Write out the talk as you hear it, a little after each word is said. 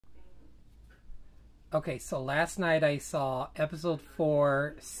Okay, so last night I saw episode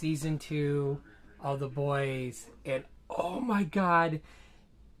 4, season 2 of The Boys, and oh my god,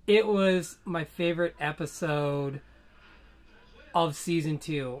 it was my favorite episode of season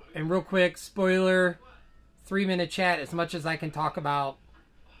 2. And real quick, spoiler, 3-minute chat, as much as I can talk about,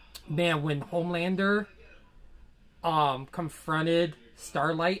 man, when Homelander confronted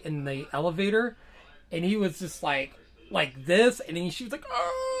Starlight in the elevator, and he was just like this, and then she was like,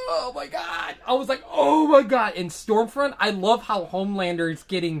 oh my god. I was like, oh my god. In Stormfront, I love how Homelander is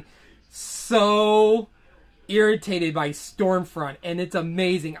getting so irritated by Stormfront, and it's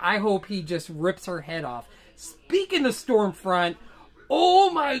amazing. I hope he just rips her head off. Speaking of Stormfront, oh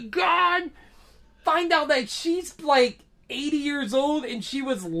my god, find out that she's like 80 years old and she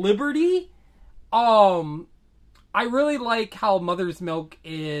was Liberty. I really like how Mother's Milk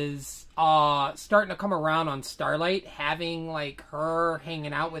is starting to come around on Starlight, having like her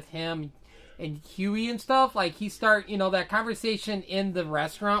hanging out with him and Huey and stuff. Like that conversation in the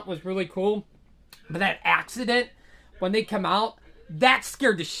restaurant was really cool. But that accident when they come out, that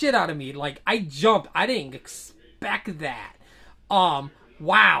scared the shit out of me. Like, I jumped. I didn't expect that.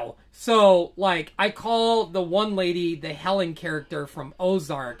 Wow. So like, I call the one lady the Helen character from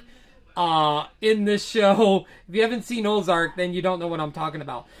Ozark. In this show, if you haven't seen Ozark, then you don't know what I'm talking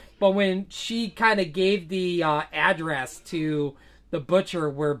about. But when she kind of gave the address to the butcher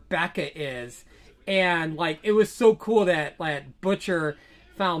where Becca is, and like, it was so cool that butcher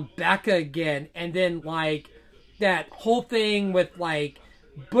found Becca again, and then like that whole thing with like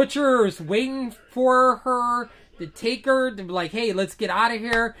butcher's waiting for her to take her to be like, hey, let's get out of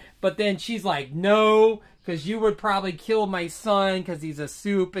here, but then she's like, no, because you would probably kill my son because he's a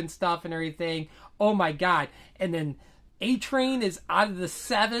soup and stuff and everything. Oh my god. And then A-Train is out of the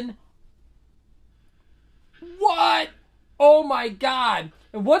 7. What? Oh my god.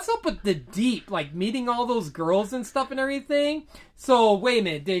 And what's up with the Deep? Like, meeting all those girls and stuff and everything? So, wait a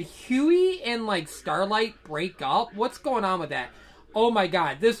minute. Did Huey and, like, Starlight break up? What's going on with that? Oh my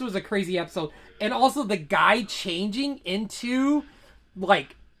god. This was a crazy episode. And also the guy changing into,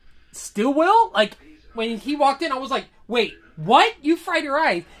 like, Stillwell? Like, when he walked in, I was like, wait, what? You fried your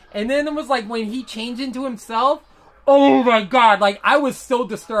eyes. And then it was like, when he changed into himself, oh my god. Like, I was so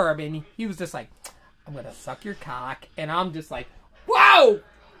disturbed. And he was just like, I'm gonna suck your cock. And I'm just like, wow!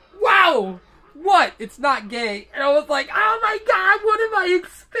 Wow! What? It's not gay. And I was like, oh my god, what am I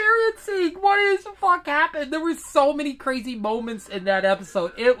experiencing? What is the fuck happened? There were so many crazy moments in that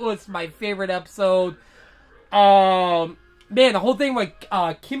episode. It was my favorite episode. Man, the whole thing with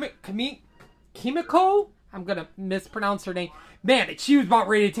Kimiko? I'm gonna mispronounce her name. Man, she was about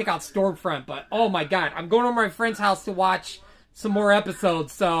ready to take out Stormfront, but oh my god. I'm going to my friend's house to watch some more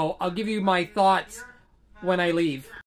episodes, so I'll give you my thoughts when I leave.